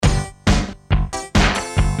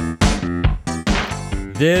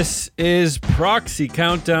This is Proxy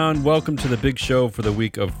Countdown. Welcome to the big show for the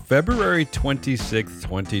week of February 26th,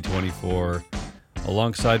 2024.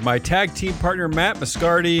 Alongside my tag team partner, Matt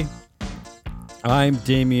Mascardi, I'm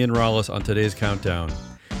Damian Rollis on today's countdown.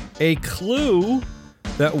 A clue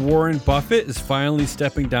that Warren Buffett is finally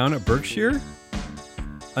stepping down at Berkshire.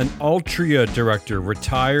 An Altria director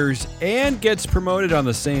retires and gets promoted on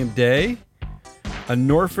the same day. A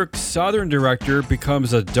Norfolk Southern director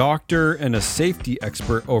becomes a doctor and a safety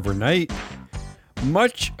expert overnight.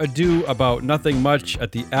 Much ado about nothing much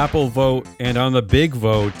at the Apple vote, and on the big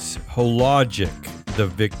vote, Hologic, the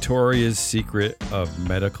Victoria's Secret of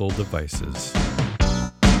medical devices.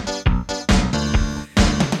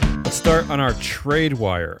 Let's start on our trade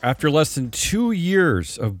wire. After less than 2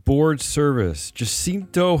 years of board service,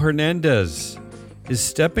 Jacinto Hernandez is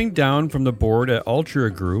stepping down from the board at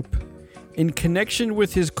Altria Group in connection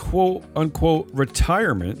with his quote-unquote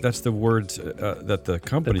retirement. That's the words that the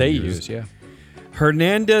company that they used. use, yeah.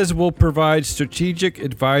 Hernandez will provide strategic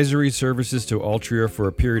advisory services to Altria for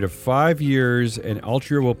a period of 5 years, and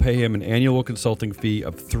Altria will pay him an annual consulting fee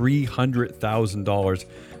of $300,000.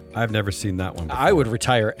 I've never seen that one before. I would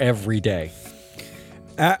retire every day.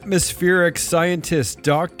 Atmospheric scientist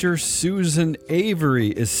Dr. Susan Avery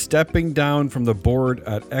is stepping down from the board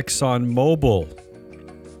at ExxonMobil.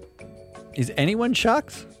 Is anyone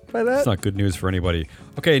shocked by that? It's not good news for anybody.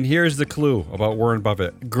 Okay, and here's the clue about Warren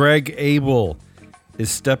Buffett. Greg Abel is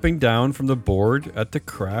stepping down from the board at the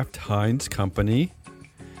Kraft Heinz Company.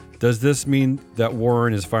 Does this mean that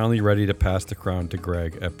Warren is finally ready to pass the crown to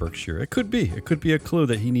Greg at Berkshire? It could be. It could be a clue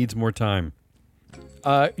that he needs more time.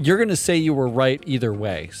 You're going to say you were right either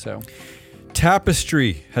way, so.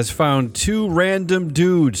 Tapestry has found 2 random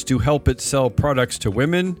dudes to help it sell products to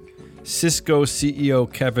women. Cisco CEO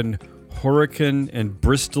Kevin Hurricane and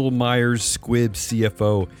Bristol Myers Squibb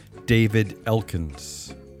CFO David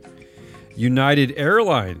Elkins. United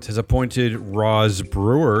Airlines has appointed Roz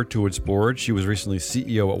Brewer to its board. She was recently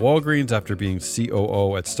CEO at Walgreens after being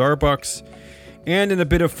COO at Starbucks. And in a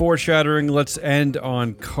bit of foreshadowing, let's end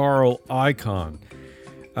on Carl Icahn.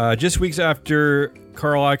 Just weeks after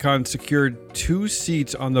Carl Icahn secured 2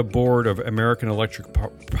 seats on the board of American Electric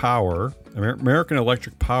Power,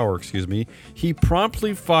 he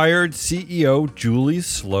promptly fired CEO Julie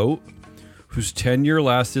Sloat, whose tenure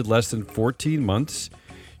lasted less than 14 months.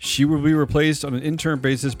 She will be replaced on an interim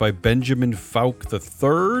basis by Benjamin Fouke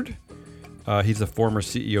III. He's the former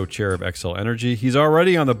CEO chair of Xcel Energy. He's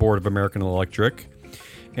already on the board of American Electric,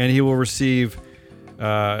 and he will receive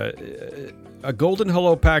a Golden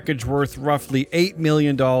Hello package worth roughly $8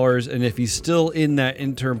 million, and if he's still in that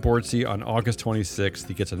interim board seat on August 26th,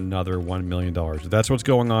 he gets another $1 million. That's what's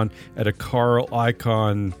going on at a Carl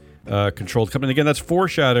Icahn controlled company. Again, that's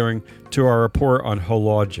foreshadowing to our report on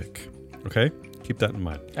Hologic. Okay? Keep that in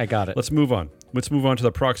mind. I got it. Let's move on. Let's move on to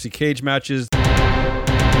the proxy cage matches.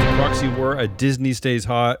 The proxy war at Disney stays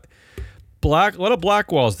hot. A lot of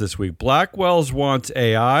Blackwells this week. Blackwells wants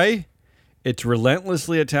AI. It's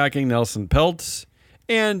relentlessly attacking Nelson Peltz,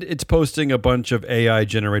 and it's posting a bunch of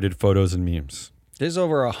AI-generated photos and memes. There's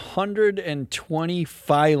over 120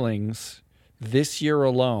 filings this year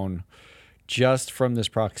alone just from this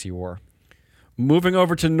proxy war. Moving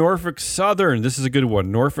over to Norfolk Southern. This is a good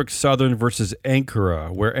one. Norfolk Southern versus Ankara,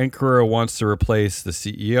 where Ankara wants to replace the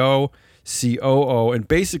CEO, COO, and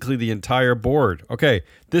basically the entire board. Okay,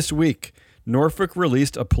 this week, Norfolk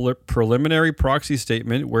released a preliminary proxy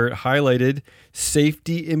statement where it highlighted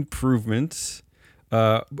safety improvements.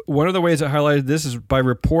 One of the ways it highlighted this is by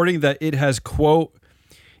reporting that it has, quote,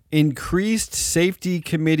 increased safety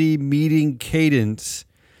committee meeting cadence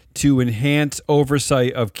to enhance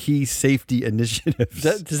oversight of key safety initiatives.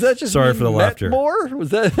 Does that just Sorry mean for the met laughter. more? Has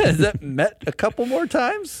that met a couple more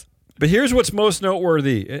times? But here's what's most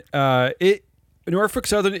noteworthy. Norfolk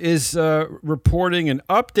Southern is reporting an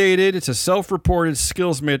updated, it's a self-reported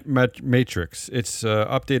skills matrix. It's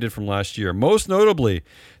updated from last year. Most notably,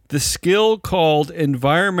 the skill called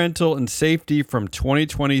Environmental and Safety from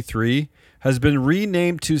 2023 has been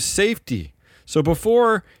renamed to Safety. So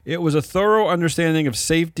before, it was a thorough understanding of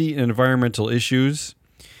safety and environmental issues.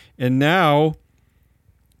 And now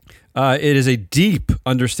it is a deep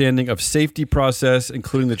understanding of safety process,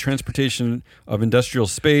 including the transportation of industrial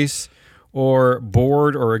space, or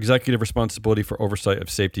board or executive responsibility for oversight of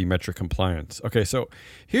safety metric compliance. Okay, so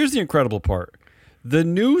here's the incredible part. The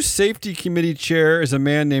new safety committee chair is a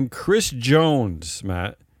man named Chris Jones,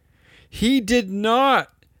 Matt. He did not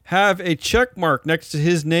have a check mark next to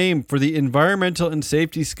his name for the environmental and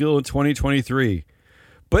safety skill in 2023.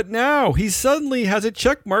 But now he suddenly has a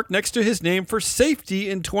check mark next to his name for safety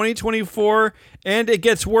in 2024, and it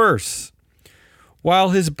gets worse. while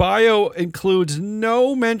his bio includes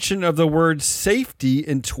no mention of the word safety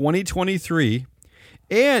in 2023,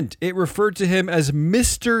 and it referred to him as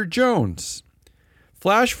Mr. Jones.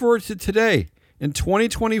 Flash forward to today, in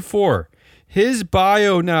 2024, his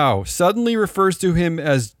bio now suddenly refers to him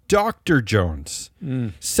as Dr. Jones.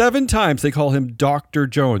 7 times they call him Dr.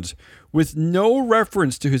 Jones, with no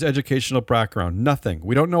reference to his educational background. Nothing.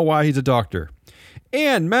 We don't know why he's a doctor.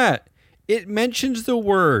 And, Matt, it mentions the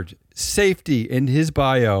word safety in his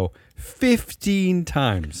bio 15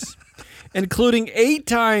 times, including 8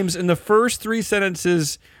 times in the first 3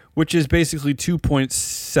 sentences, which is basically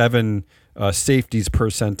 2.7 safeties per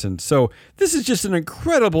sentence. So this is just an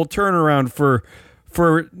incredible turnaround for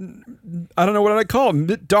I don't know what I'd call him,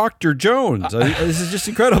 Dr. Jones. This is just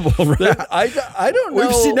incredible. I don't know.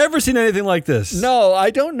 We've never seen anything like this. No, I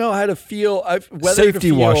don't know how to feel. Whether Safety to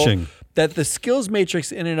feel washing. That the skills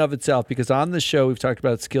matrix in and of itself, because on the show we've talked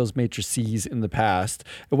about skills matrices in the past,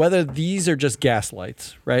 whether these are just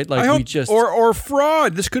gaslights, right? Like or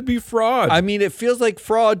fraud. This could be fraud. I mean, it feels like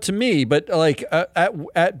fraud to me, but like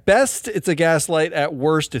at best it's a gaslight, at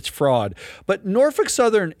worst it's fraud. But Norfolk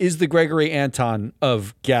Southern is the Gregory Anton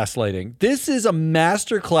of gaslighting. This is a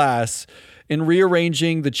master class in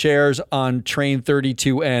rearranging the chairs on train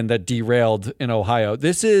 32N that derailed in Ohio.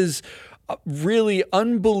 This is really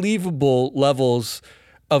unbelievable levels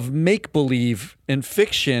of make-believe and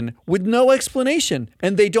fiction with no explanation,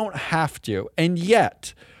 and they don't have to. And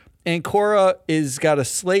yet, Ancora is got a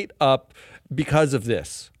slate up because of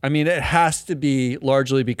this. I mean, it has to be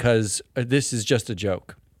largely because this is just a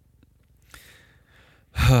joke.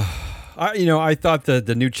 I thought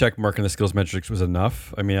the new check mark in the skills metrics was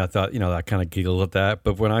enough. I mean, I thought, that kind of giggled at that.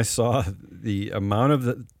 But when I saw the amount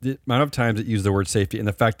of times it used the word safety and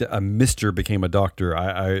the fact that a Mr. became a doctor,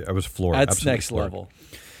 I was floored. That's absolutely next floored. level.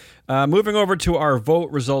 Moving over to our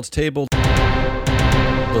vote results table.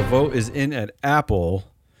 The vote is in at Apple.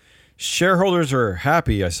 Shareholders are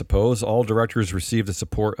happy, I suppose. All directors received the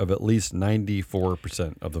support of at least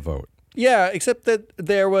 94% of the vote. Yeah, except that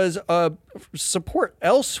there was support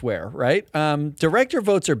elsewhere, right? Director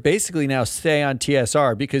votes are basically now stay on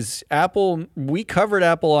TSR because Apple, we covered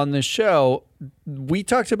Apple on this show. We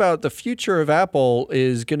talked about the future of Apple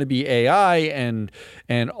is going to be AI and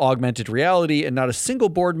augmented reality, and not a single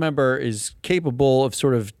board member is capable of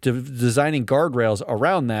sort of designing guardrails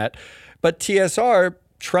around that. But TSR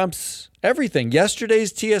trumps everything.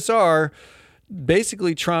 Yesterday's TSR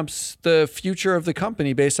basically trumps the future of the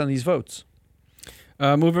company based on these votes.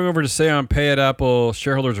 Moving over to say on pay at Apple,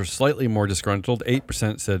 shareholders are slightly more disgruntled.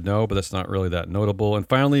 8% said no, but that's not really that notable. And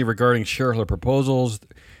finally, regarding shareholder proposals,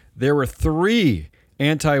 there were 3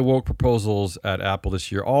 anti-woke proposals at Apple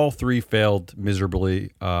this year. All 3 failed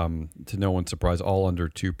miserably, to no one's surprise, all under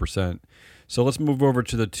 2%. So let's move over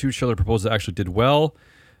to the 2 shareholder proposals that actually did well.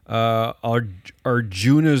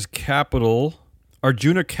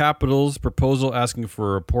 Arjuna Capital's proposal asking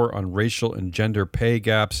for a report on racial and gender pay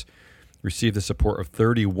gaps received the support of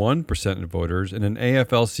 31% of voters, and an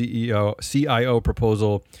AFL-CIO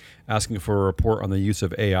proposal asking for a report on the use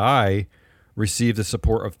of AI received the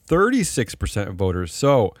support of 36% of voters.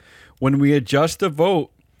 So when we adjust the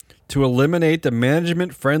vote to eliminate the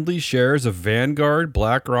management-friendly shares of Vanguard,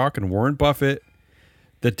 BlackRock, and Warren Buffett,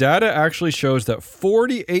 the data actually shows that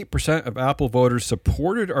 48% of Apple voters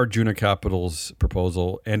supported Arjuna Capital's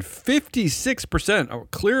proposal, and 56%, a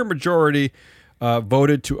clear majority,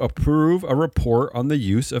 voted to approve a report on the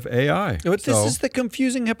use of AI. But this is the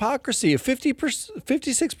confusing hypocrisy.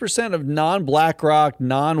 56% of non-BlackRock,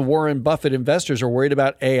 non-Warren Buffett investors are worried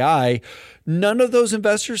about AI. None of those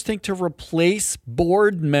investors think to replace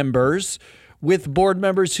board members with board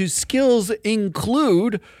members whose skills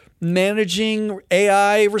include managing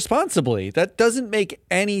AI responsibly. That doesn't make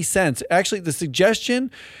any sense. Actually, the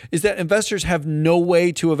suggestion is that investors have no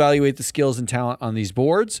way to evaluate the skills and talent on these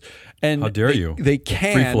boards. And how dare you? They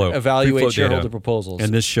can evaluate shareholder proposals.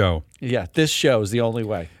 And this show. Yeah, this show is the only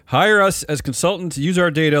way. Hire us as consultants, use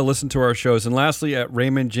our data, listen to our shows. And lastly, at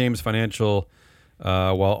Raymond James Financial,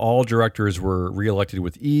 while all directors were reelected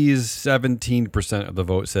with ease, 17% of the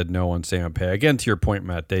vote said no on say on pay. Again, to your point,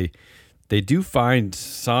 Matt, they do find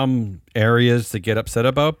some areas to get upset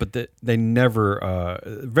about, but they never,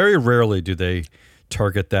 very rarely do they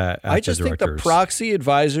target that at I just the think directors. the proxy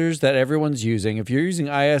advisors that everyone's using, if you're using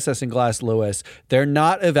ISS and Glass Lewis, they're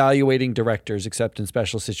not evaluating directors except in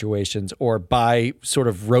special situations or by sort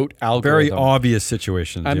of rote algorithm. Very obvious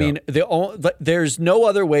situations. I mean, there's no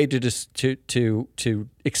other way to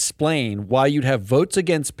explain why you'd have votes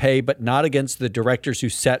against pay but not against the directors who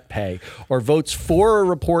set pay, or votes for a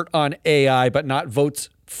report on AI but not votes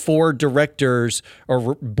for directors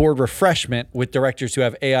or board refreshment with directors who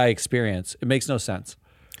have AI experience. It makes no sense.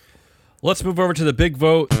 Let's move over to the big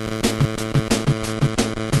vote.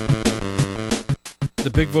 The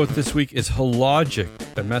big vote this week is Hologic,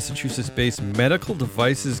 a Massachusetts-based medical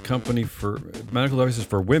devices company for medical devices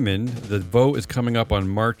for women. The vote is coming up on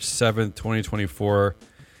March 7th, 2024.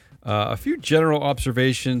 A few general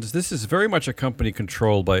observations. This is very much a company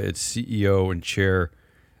controlled by its CEO and chair,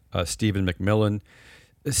 Stephen McMillan.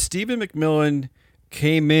 Stephen McMillan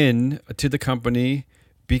came in to the company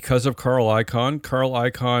because of Carl Icahn. Carl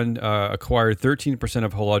Icahn acquired 13%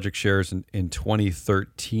 of Hologic shares in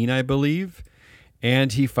 2013, I believe.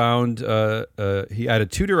 And he found, he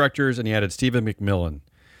added 2 directors and he added Stephen McMillan,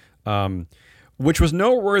 which was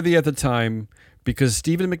noteworthy at the time because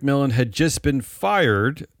Stephen McMillan had just been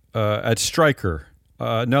fired at Stryker,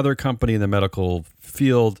 another company in the medical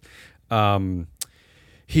field.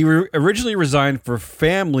 He originally resigned for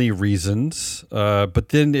family reasons, but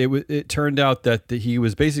then it turned out that he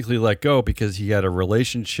was basically let go because he had a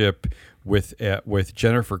relationship with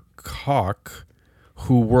Jennifer Koch,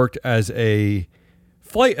 who worked as a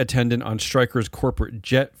flight attendant on Stryker's corporate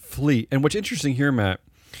jet fleet. And what's interesting here, Matt,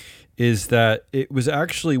 is that it was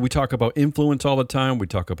actually, we talk about influence all the time. We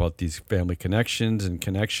talk about these family connections and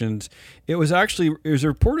connections. It was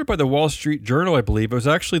reported by the Wall Street Journal, I believe. It was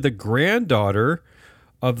actually the granddaughter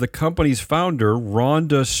of the company's founder,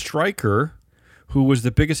 Rhonda Stryker, who was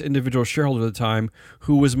the biggest individual shareholder at the time,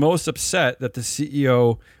 who was most upset that the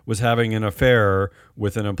CEO was having an affair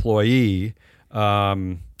with an employee.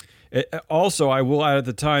 Also, I will add at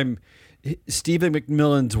the time, Stephen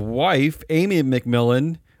McMillan's wife, Amy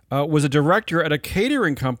McMillan, was a director at a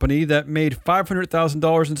catering company that made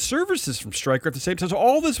 $500,000 in services from Stryker at the same time. So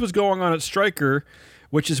all this was going on at Stryker,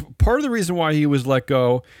 which is part of the reason why he was let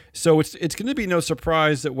go. So it's going to be no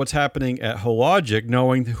surprise that what's happening at Hologic,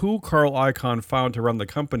 knowing who Carl Icahn found to run the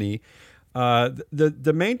company.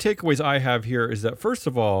 The main takeaways I have here is that, first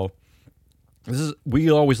of all,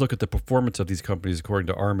 we always look at the performance of these companies according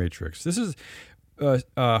to our matrix.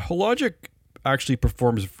 Hologic actually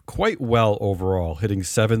performs quite well overall, hitting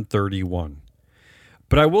 731.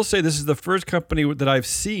 But I will say this is the first company that I've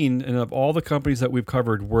seen, and of all the companies that we've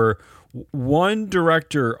covered, where one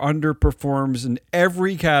director underperforms in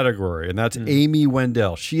every category, and that's Amy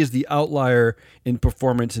Wendell. She is the outlier in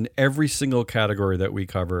performance in every single category that we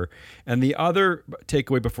cover. And the other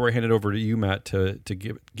takeaway before I hand it over to you, Matt, to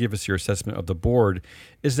give us your assessment of the board,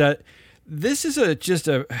 is that this is just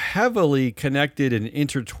a heavily connected and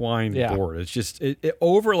intertwined board. It's just it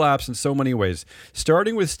overlaps in so many ways.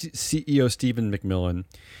 Starting with CEO Stephen McMillan,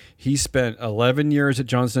 he spent 11 years at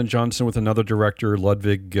Johnson & Johnson with another director,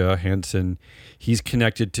 Ludwig Hansen. He's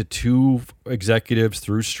connected to 2 executives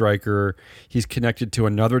through Stryker. He's connected to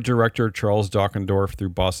another director, Charles Dockendorf, through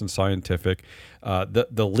Boston Scientific.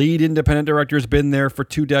 The lead independent director has been there for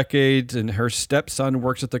 2 decades, and her stepson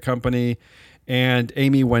works at the company. And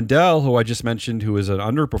Amy Wendell, who I just mentioned, who is an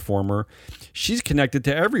underperformer, she's connected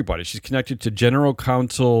to everybody. She's connected to General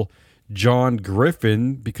Counsel John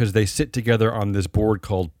Griffin because they sit together on this board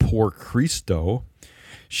called Por Cristo.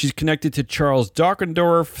 She's connected to Charles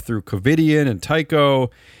Dockendorf through Covidien and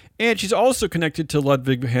Tyco. And she's also connected to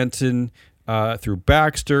Ludwig Hansen through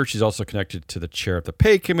Baxter. She's also connected to the chair of the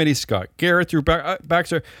pay committee, Scott Garrett, through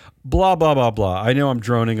Baxter. Blah, blah, blah, blah. I know I'm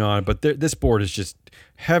droning on, but this board is just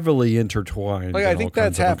heavily intertwined. I think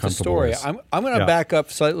that's half the story. I'm going to back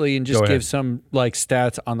up slightly and just give some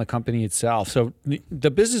stats on the company itself. So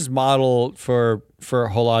the business model for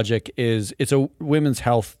Hologic is it's a women's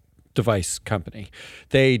health device company.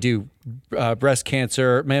 They do breast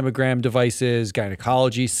cancer, mammogram devices,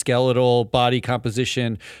 gynecology, skeletal body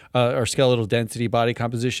composition, or skeletal density body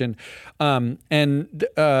composition. And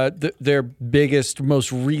their biggest,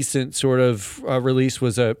 most recent sort of release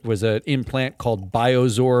was an implant called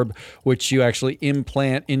BioZorb, which you actually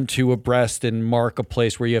implant into a breast and mark a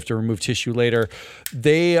place where you have to remove tissue later.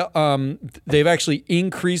 They've actually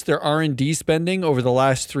increased their R&D spending over the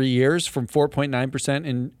last 3 years from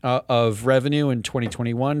 4.9% of revenue in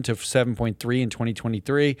 2021 to 7.3 in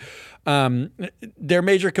 2023. Their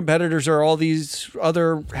major competitors are all these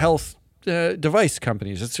other health device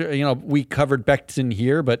companies. It's, we covered Becton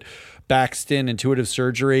here, but Baxton, Intuitive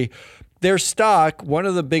Surgery. Their stock, one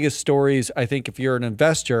of the biggest stories, I think, if you're an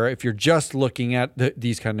investor, if you're just looking at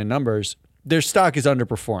these kind of numbers, their stock is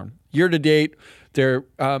underperformed. Year to date, they're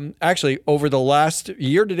actually over the last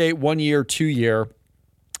year to date, 1 year, 2 year,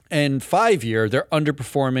 and 5-year, they're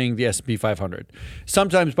underperforming the S&P 500,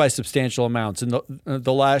 sometimes by substantial amounts. In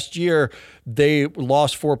the last year, they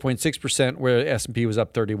lost 4.6%, where the S&P was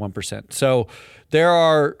up 31%. So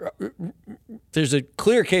there's a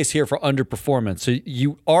clear case here for underperformance. So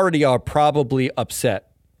you already are probably upset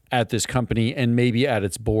at this company and maybe at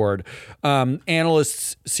its board.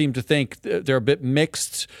 Analysts seem to think they're a bit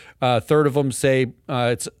mixed. A third of them say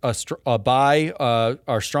it's a buy,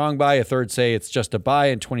 or strong buy. A third say it's just a buy,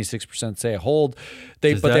 and 26% say a hold.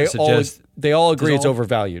 They all agree it's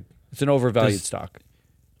overvalued. It's an overvalued stock.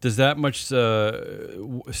 Does that much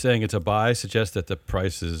saying it's a buy suggest that the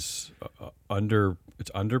price is underpriced?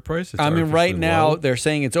 I mean, right now they're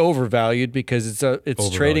saying it's overvalued because it's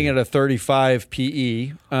trading at a 35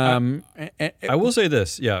 PE. I will say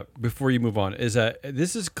this, before you move on, is that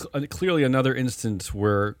this is clearly another instance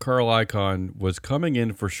where Carl Icahn was coming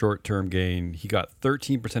in for short-term gain. He got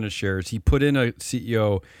 13% of shares. He put in a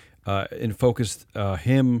CEO and focused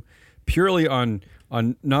him purely on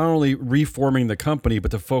not only reforming the company, but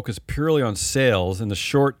to focus purely on sales in the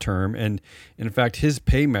short term. And in fact, his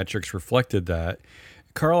pay metrics reflected that.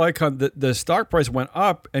 Carl Icahn, the stock price went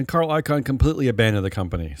up, and Carl Icahn completely abandoned the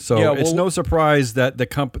company. So it's no surprise that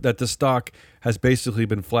the stock has basically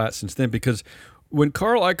been flat since then, because when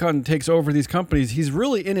Carl Icahn takes over these companies, he's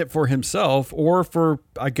really in it for himself, or for,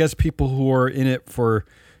 I guess, people who are in it for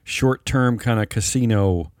short-term kind of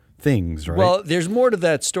casino things, right? Well, there's more to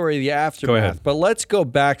that story, the aftermath. Go ahead. But let's go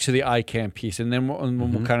back to the Icahn piece, and then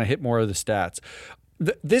we'll kind of hit more of the stats.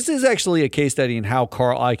 This is actually a case study in how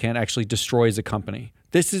Carl Icahn actually destroys a company.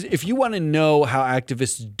 This is, if you want to know how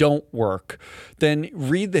activists don't work, then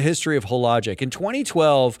read the history of Hologic. In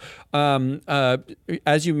 2012,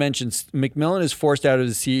 as you mentioned, McMillan is forced out of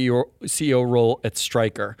the CEO role at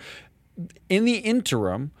Stryker. In the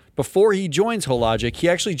interim, before he joins Hologic, he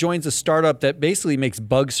actually joins a startup that basically makes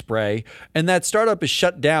bug spray, and that startup is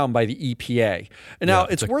shut down by the EPA. And now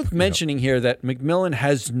it's worth mentioning here that McMillan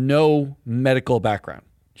has no medical background.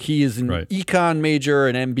 He is an econ major,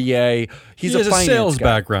 an MBA. He has a sales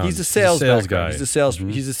background. He's a sales guy. He's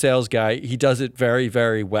a sales guy. He does it very,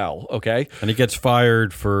 very well. Okay, and he gets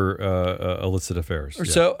fired for illicit affairs.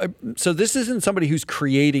 So this isn't somebody who's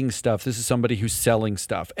creating stuff. This is somebody who's selling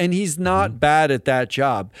stuff, and he's not bad at that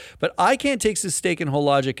job. But Icahn takes his stake in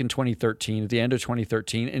Hologic in 2013, at the end of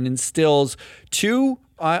 2013, and instills two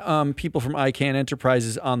people from Icahn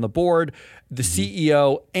Enterprises on the board, the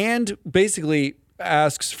CEO, and basically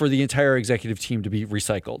asks for the entire executive team to be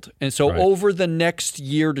recycled. And so over the next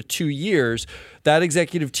year to 2 years, that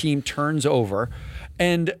executive team turns over.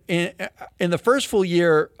 And in the first full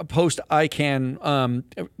year post Icahn,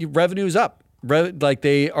 revenue is up. Like,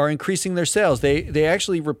 they are increasing their sales. They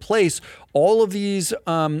actually replace all of these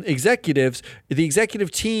executives. The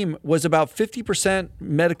executive team was about 50%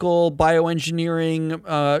 medical,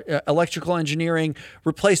 bioengineering, electrical engineering,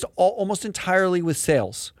 replaced almost entirely with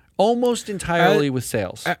sales.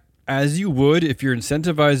 As you would if you're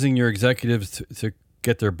incentivizing your executives to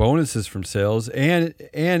get their bonuses from sales, and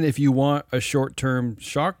if you want a short-term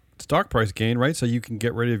stock price gain, right? So you can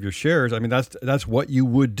get rid of your shares. I mean, that's what you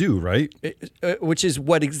would do, right? Which is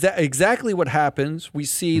what exactly what happens. We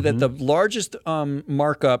see that the largest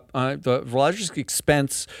markup, the largest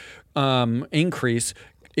expense increase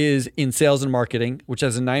is in sales and marketing, which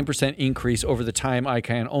has a 9% increase over the time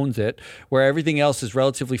Icahn owns it, where everything else is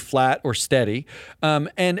relatively flat or steady.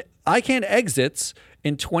 And Icahn exits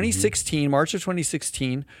in 2016, March of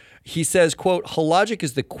 2016. He says, quote, "Hologic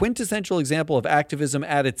is the quintessential example of activism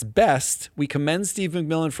at its best. We commend Steve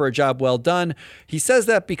McMillan for a job well done." He says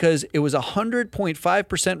that because it was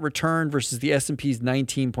 100.5% return versus the S&P's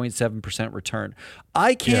 19.7% return.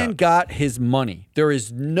 Icahn got his money. There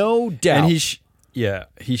is no doubt. And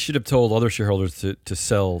he should have told other shareholders to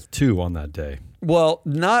sell too on that day. Well,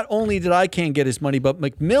 not only did Icahn get his money, but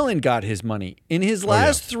McMillan got his money. In his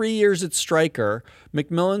last 3 years at Stryker,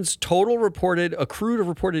 McMillan's total accrued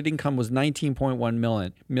reported income was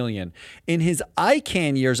 $19.1 million. In his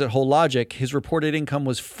Icahn years at Hologic, his reported income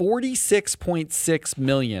was $46.6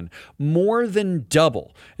 million, more than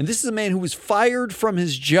double. And this is a man who was fired from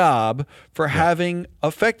his job for having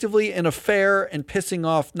effectively an affair and pissing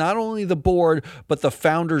off not only the board, but the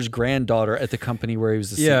founder's granddaughter at the company where he was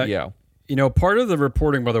the CEO. You know, part of the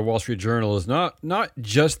reporting by the Wall Street Journal is not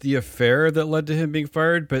just the affair that led to him being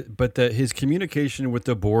fired, but that his communication with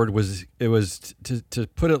the board was to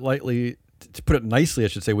put it nicely, I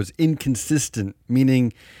should say, was inconsistent,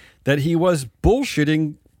 meaning that he was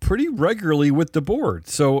bullshitting pretty regularly with the board.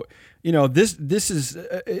 So, you know, this is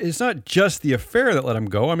it's not just the affair that let him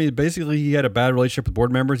go. I mean, basically he had a bad relationship with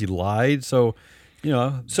board members. He lied. So,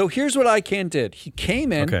 So here's what Icahn did. He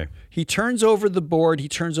came in, Okay. he turns over the board, he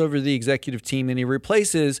turns over the executive team, and he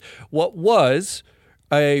replaces what was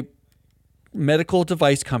a medical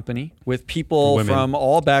device company with people from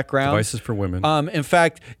all backgrounds. Devices for women. In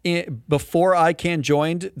fact, before Icahn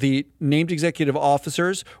joined, the named executive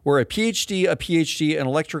officers were a PhD, an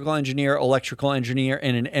electrical engineer,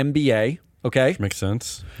 and an MBA. Okay. Makes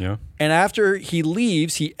sense. Yeah. And after he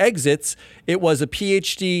leaves, he exits, it was a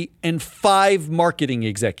PhD and 5 marketing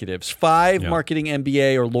executives, 5 marketing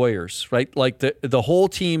MBA or lawyers, right? Like the whole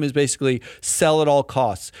team is basically sell at all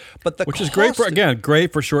costs. But the Which is great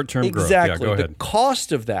for short-term growth. Exactly. Yeah, go ahead. The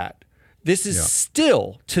cost of that, this is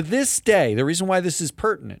still, to this day, the reason why this is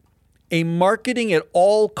pertinent, a marketing at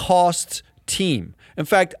all costs team. In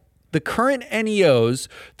fact, the current NEOs,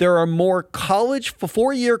 there are more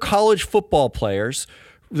 4-year college football players,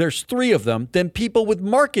 there's 3 of them, than people with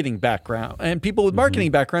marketing background and people with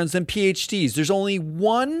marketing backgrounds than PhDs. There's only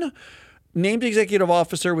one named executive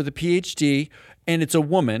officer with a PhD, and it's a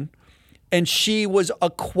woman. And she was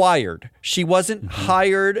acquired. She wasn't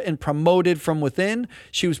hired and promoted from within.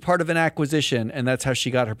 She was part of an acquisition, and that's how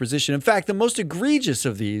she got her position. In fact, the most egregious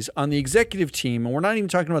of these on the executive team, and we're not even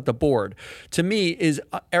talking about the board, to me is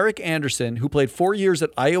Eric Anderson, who played 4 years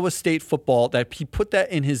at Iowa State football, that he put that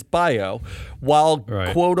in his bio while,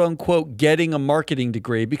 quote unquote, getting a marketing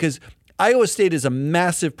degree, because Iowa State is a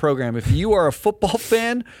massive program. If you are a football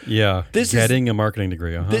fan, getting a marketing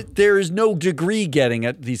degree. There is no degree getting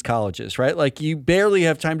at these colleges, right? Like you barely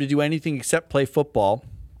have time to do anything except play football.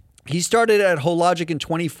 He started at Hologic in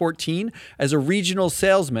 2014 as a regional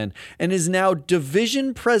salesman and is now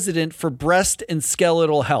division president for breast and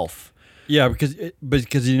skeletal health. Yeah,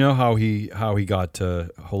 because you know how he got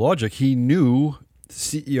to Hologic. He knew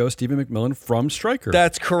CEO Stephen McMillan from Stryker.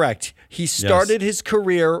 That's correct. He started his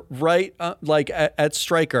career right at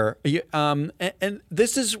Stryker. And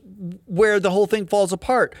this is where the whole thing falls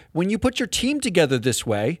apart. When you put your team together this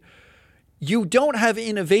way, you don't have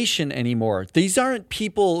innovation anymore. These aren't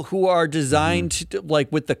people who are designed to,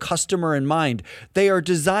 with the customer in mind. They are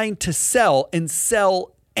designed to sell and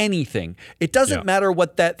sell anything. It doesn't matter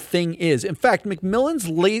what that thing is. In fact, McMillan's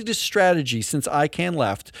latest strategy since Icahn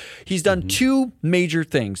left, he's done 2 major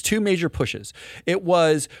things, 2 major pushes. It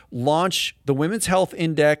was launch the Women's Health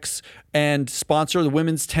Index and sponsor the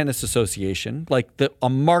Women's Tennis Association, a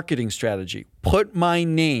marketing strategy. Put my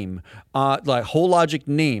name, Hologic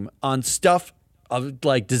name on stuff of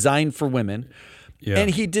designed for women. Yeah.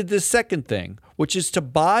 And he did the second thing, which is to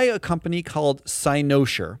buy a company called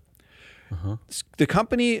Cynosure. The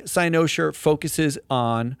company Cynosure focuses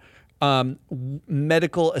on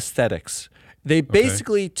medical aesthetics. They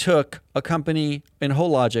basically took a company in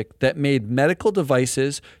Hologic that made medical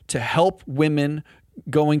devices to help women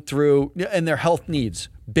going through and their health needs.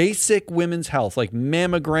 Basic women's health, like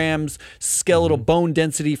mammograms, skeletal bone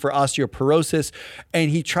density for osteoporosis. And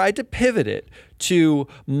he tried to pivot it to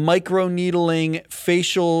microneedling,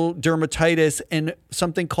 facial dermatitis, and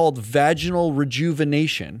something called vaginal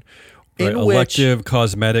rejuvenation. Elective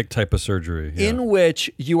cosmetic type of surgery. Yeah. In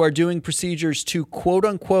which you are doing procedures to, quote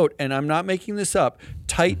unquote, and I'm not making this up,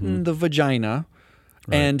 tighten the vagina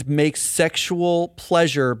and make sexual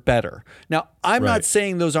pleasure better. Now, I'm not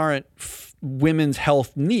saying those aren't women's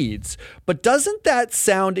health needs, but doesn't that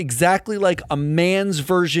sound exactly like a man's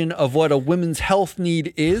version of what a women's health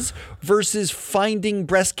need is versus finding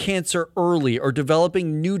breast cancer early or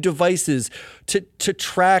developing new devices to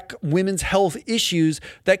track women's health issues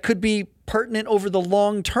that could be pertinent over the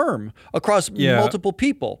long term across multiple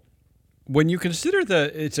people? When you consider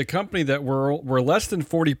that it's a company that where less than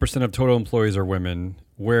 40% of total employees are women,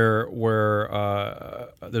 where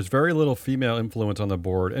there's very little female influence on the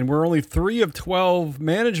board, and where only 3 of 12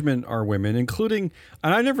 management are women, including,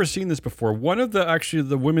 and I've never seen this before, one of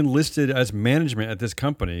the women listed as management at this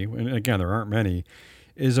company, and again, there aren't many,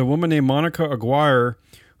 is a woman named Monica Aguirre,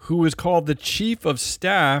 who is called the chief of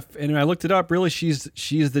staff, and I looked it up. Really, she's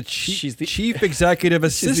the chief executive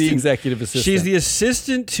assistant. She's the executive assistant. She's the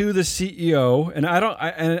assistant to the CEO, and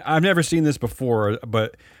I've never seen this before,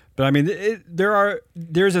 but I mean,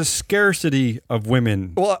 there's a scarcity of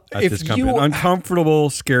women at this company, an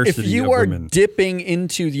uncomfortable scarcity of women. If you are dipping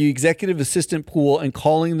into the executive assistant pool and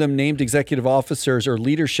calling them named executive officers or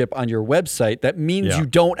leadership on your website, that means you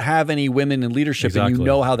don't have any women in leadership, and you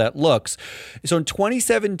know how that looks. So in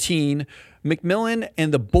 2017, McMillan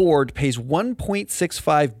and the board pays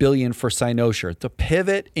 $1.65 billion for Cynosure to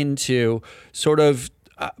pivot into sort of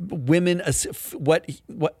women, what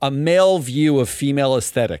a male view of female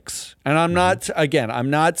aesthetics. And I'm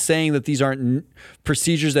not saying that these aren't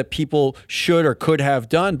procedures that people should or could have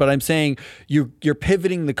done, but I'm saying you're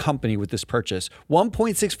pivoting the company with this purchase.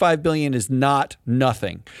 $1.65 billion is not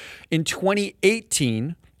nothing. In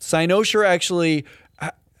 2018, Cynosure actually,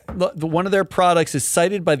 one of their products is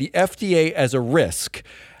cited by the FDA as a risk.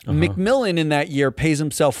 McMillan in that year pays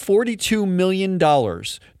himself $42 million,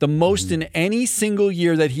 the most in any single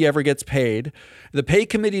year that he ever gets paid. The pay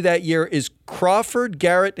committee that year is Crawford,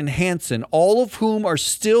 Garrett, and Hansen, all of whom are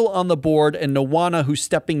still on the board, and Nawana, who's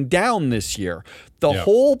stepping down this year. The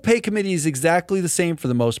whole pay committee is exactly the same for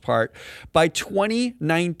the most part. By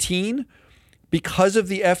 2019, because of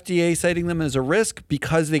the FDA citing them as a risk,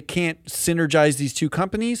 because they can't synergize these two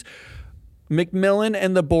companies, McMillan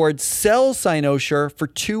and the board sell Cynosure for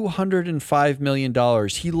 $205 million.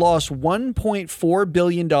 He lost $1.4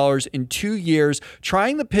 billion in 2 years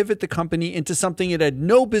trying to pivot the company into something it had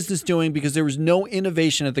no business doing because there was no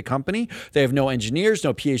innovation at the company. They have no engineers,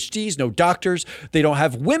 no PhDs, no doctors. They don't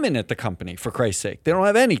have women at the company, for Christ's sake. They don't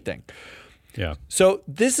have anything. Yeah. So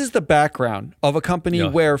this is the background of a company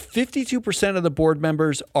where 52% of the board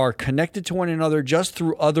members are connected to one another just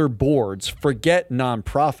through other boards. Forget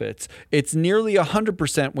nonprofits. It's nearly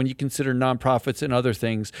 100% when you consider nonprofits and other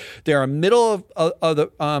things. They're a middle of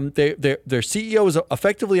the their CEO is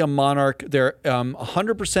effectively a monarch. They're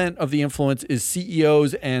 100% of the influence is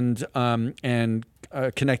CEOs and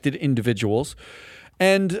connected individuals.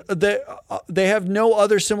 And they have no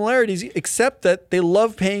other similarities except that they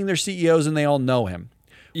love paying their CEOs and they all know him.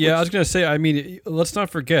 Yeah, I was going to say, I mean, let's not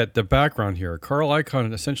forget the background here. Carl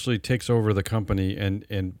Icahn essentially takes over the company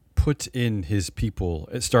and puts in his people,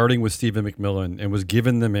 starting with Stephen McMillan, and was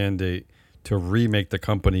given the mandate to remake the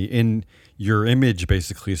company in your image,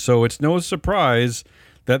 basically. So it's no surprise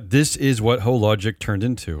that this is what Hologic turned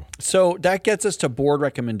into. So that gets us to board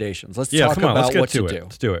recommendations. Let's talk about what to do.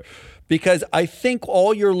 Let's do it. Because I think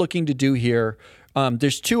all you're looking to do here,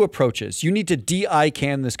 there's two approaches. You need to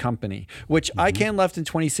de-Icahn this company, which Icahn left in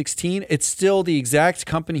 2016. It's still the exact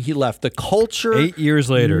company he left. The culture 8 years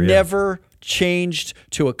later never changed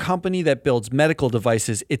to a company that builds medical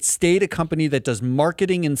devices. It stayed a company that does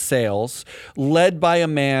marketing and sales, led by a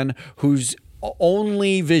man whose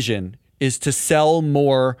only vision is to sell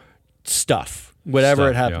more stuff, whatever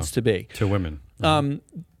it happens to be. To women.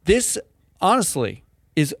 This, honestly,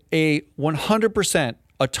 is a 100%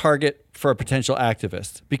 a target for a potential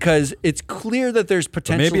activist because it's clear that there's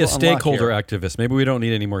potential. But maybe a stakeholder activist. Maybe we don't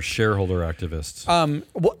need any more shareholder activists.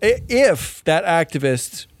 Well, if that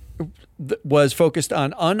activist was focused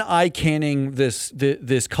on un-Icanning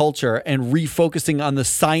this culture and refocusing on the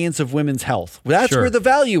science of women's health. That's where the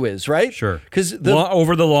value is, right? Sure. Because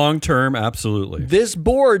over the long term, absolutely. This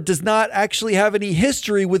board does not actually have any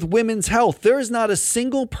history with women's health. There is not a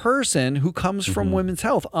single person who comes from women's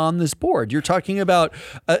health on this board. You're talking about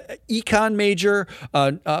econ major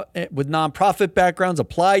with nonprofit backgrounds,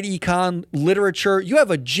 applied econ, literature. You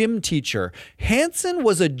have a gym teacher. Hansen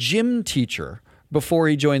was a gym teacher before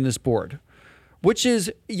he joined this board, which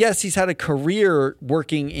is, yes, he's had a career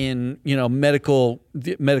working in, the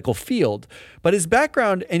medical field, but his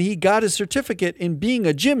background, and he got his certificate in being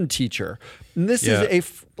a gym teacher. And this is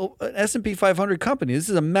an S&P 500 company. This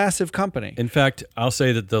is a massive company. In fact, I'll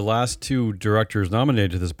say that the last two directors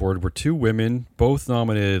nominated to this board were two women, both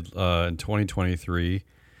nominated in 2023.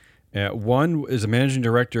 One is a managing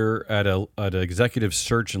director at an executive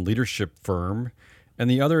search and leadership firm, and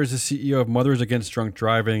the other is the CEO of Mothers Against Drunk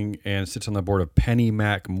Driving and sits on the board of Penny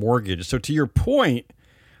Mac Mortgage. So to your point,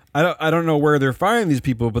 I don't know where they're finding these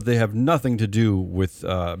people, but they have nothing to do with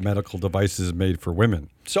medical devices made for women.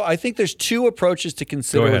 So I think there's two approaches to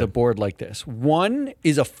consider with a board like this. One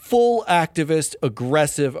is a full activist,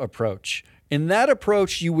 aggressive approach. In that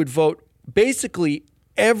approach, you would vote basically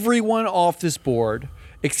everyone off this board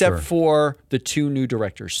except for the two new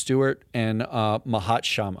directors, Stewart and Mahat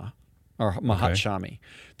Shami.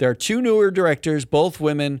 There are two newer directors, both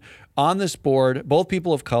women, on this board, both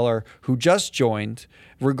people of color who just joined,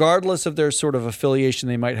 regardless of their sort of affiliation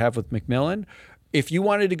they might have with McMillan. If you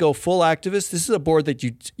wanted to go full activist, this is a board that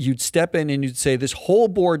you'd step in and you'd say this whole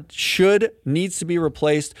board needs to be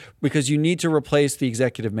replaced because you need to replace the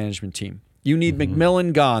executive management team. You need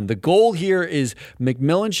McMillan gone. The goal here is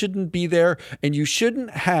McMillan shouldn't be there, and you shouldn't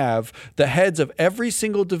have the heads of every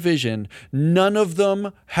single division. None of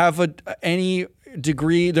them have any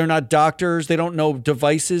degree. They're not doctors. They don't know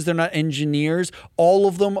devices. They're not engineers. All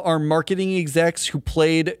of them are marketing execs who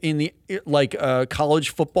played in the college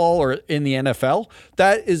football or in the NFL.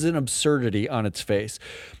 That is an absurdity on its face.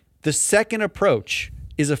 The second approach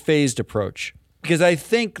is a phased approach. because I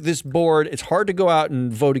think this board, it's hard to go out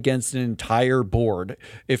and vote against an entire board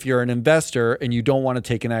if you're an investor and you don't want to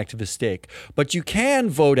take an activist stake. But you can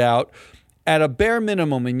vote out, at a bare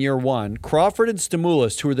minimum in year one, Crawford and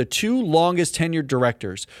Stimulus, who are the two longest tenured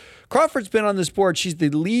directors. Crawford's been on this board. She's the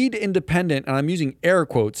lead independent, and I'm using air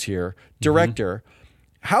quotes here, director.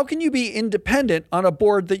 How can you be independent on a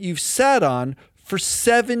board that you've sat on for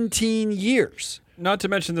 17 years? Not to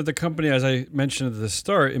mention that the company, as I mentioned at the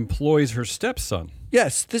start, employs her stepson.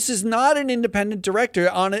 Yes, this is not an independent director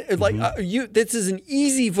on it. Like this is an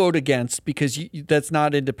easy vote against because that's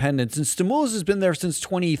not independence. And Stimulus has been there since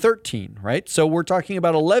 2013, right? So we're talking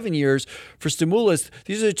about 11 years for Stimulus.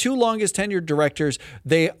 These are the two longest tenured directors.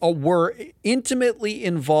 They were intimately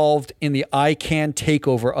involved in the Icahn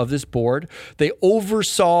takeover of this board. They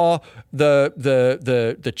oversaw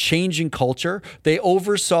the change in culture. They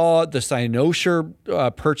oversaw the Cynosure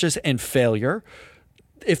purchase and failure.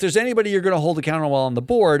 If there's anybody you're going to hold accountable on the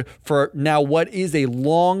board for now what is a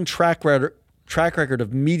long track record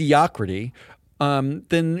of mediocrity,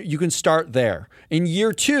 then you can start there. In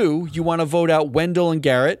year two, you want to vote out Wendell and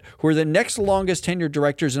Garrett, who are the next longest tenured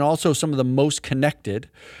directors and also some of the most connected.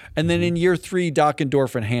 And then in year three,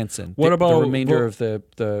 Dockendorf and Hansen. What about the remainder of the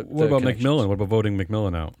What about McMillan? What about voting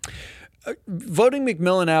McMillan out? Voting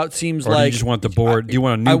McMillan out seems or like... do you just want the board? Do you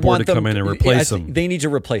want a new board to come in and replace him? They need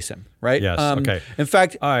to replace him, right? Yes, okay. In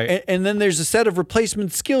fact, and then there's a set of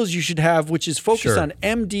replacement skills you should have, which is focused on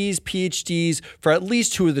MDs, PhDs for at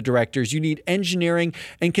least two of the directors. You need engineering,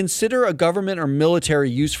 and consider a government or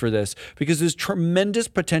military use for this, because there's tremendous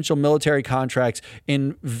potential military contracts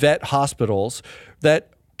in vet hospitals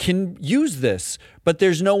that can use this, but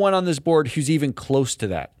there's no one on this board who's even close to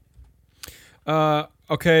that.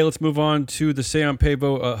 Okay, let's move on to the say on pay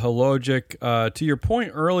vote, Hologic. To your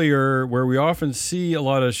point earlier, where we often see a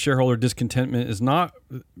lot of shareholder discontentment is not,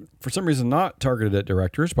 for some reason, not targeted at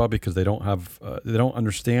directors, probably because they don't have, they don't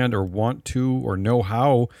understand or want to or know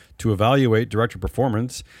how to evaluate director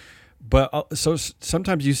performance. But so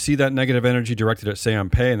sometimes you see that negative energy directed at say on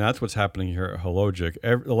pay, and that's what's happening here at Hologic.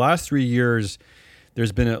 The last 3 years,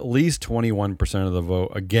 there's been at least 21% of the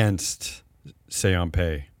vote against say on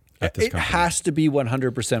pay. It has to be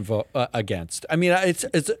 100% vote against. I mean, it's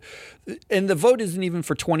and the vote isn't even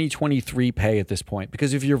for 2023 pay at this point,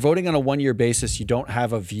 because if you're voting on a 1-year basis, you don't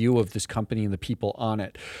have a view of this company and the people on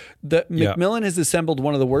it. McMillan has assembled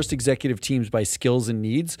one of the worst executive teams by skills and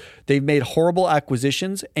needs. They've made horrible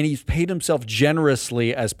acquisitions, and he's paid himself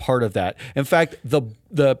generously as part of that. In fact,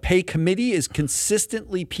 the pay committee is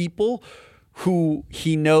consistently people who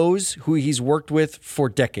he knows, who he's worked with for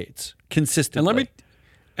decades, consistently.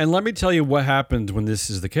 And let me tell you what happens when this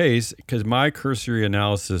is the case, because my cursory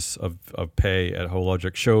analysis of pay at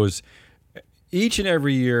Hologic shows each and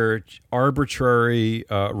every year arbitrary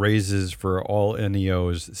raises for all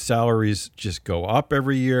NEOs. Salaries just go up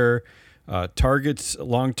every year. Targets,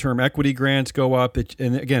 long-term equity grants go up.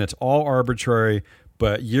 And again, it's all arbitrary,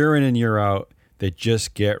 but year in and year out, they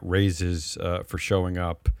just get raises for showing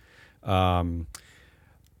up.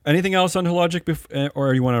 Anything else on Hologic,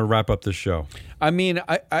 or you want to wrap up this show? I mean,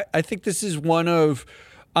 I think this is one of,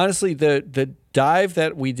 honestly, the dive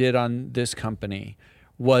that we did on this company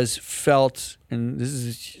was felt, and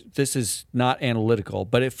this is not analytical,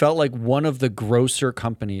 but it felt like one of the grosser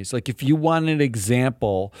companies. Like if you want an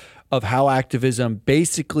example of how activism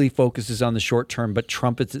basically focuses on the short term but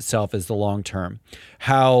trumpets itself as the long term,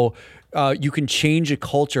 how you can change a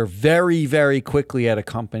culture very, very quickly at a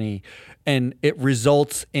company, and it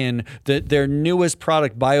results in their newest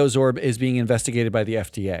product, Biosorb, is being investigated by the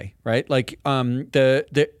FDA, right? Like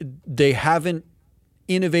they haven't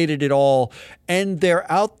innovated at all, and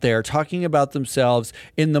they're out there talking about themselves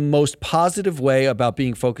in the most positive way about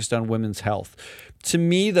being focused on women's health. To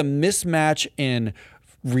me, the mismatch in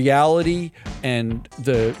reality and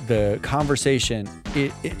the conversation,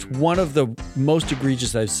 it's one of the most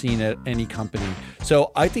egregious I've seen at any company.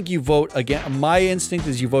 So I think you vote again. My instinct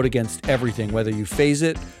is you vote against everything, whether you phase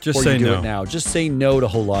it or you do it now. Just say no to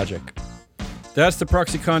Hologic. That's the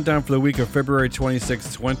Proxy Countdown for the week of February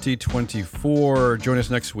 26, 2024. Join us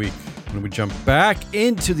next week when we jump back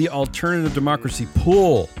into the alternative democracy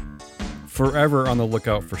pool. Forever on the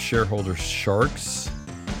lookout for shareholder sharks,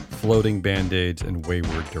 floating band-aids, and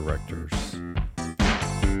wayward directors.